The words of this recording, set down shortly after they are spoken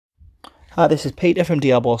Hi, this is Peter from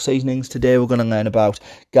Diablo Seasonings. Today we're going to learn about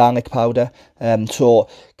garlic powder. So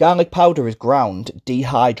garlic powder is ground,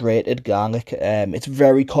 dehydrated garlic. It's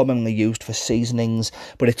very commonly used for seasonings,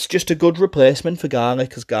 but it's just a good replacement for garlic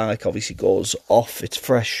because garlic obviously goes off. It's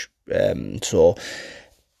fresh, so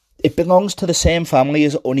it belongs to the same family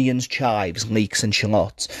as onions, chives, leeks and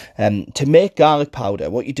shallots. To make garlic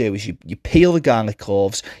powder, what you do is you peel the garlic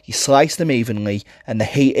cloves, you slice them evenly, and they're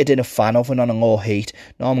heated in a fan oven on a low heat,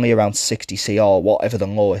 normally around 60°C or whatever the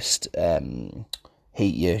lowest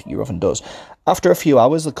heat your oven does. After a few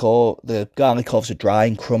hours, the garlic cloves are dry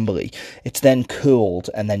and crumbly. It's then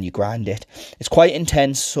cooled, and then you grind it. It's quite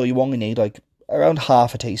intense, so you only need around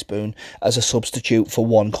half a teaspoon as a substitute for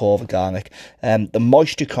 1 clove of garlic. The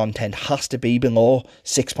moisture content has to be below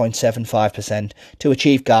 6.75% to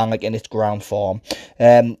achieve garlic in its ground form.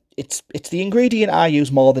 It's the ingredient I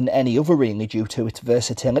use more than any other, really, due to its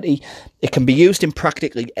versatility. It can be used in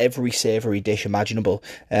practically every savoury dish imaginable.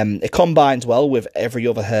 It combines well with every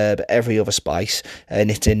other herb, every other spice, and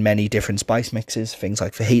it's in many different spice mixes, things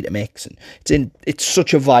like fajita mix, and it's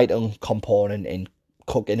such a vital component in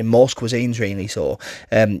cooking in most cuisines, really. So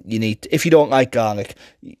if you don't like garlic,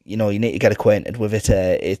 you need to get acquainted with it.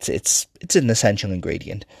 It's an essential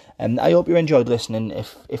ingredient, and I hope you enjoyed listening.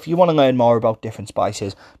 If you want to learn more about different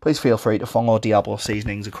spices, please feel free to follow Diablo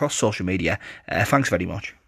Seasonings across social media. Thanks very much.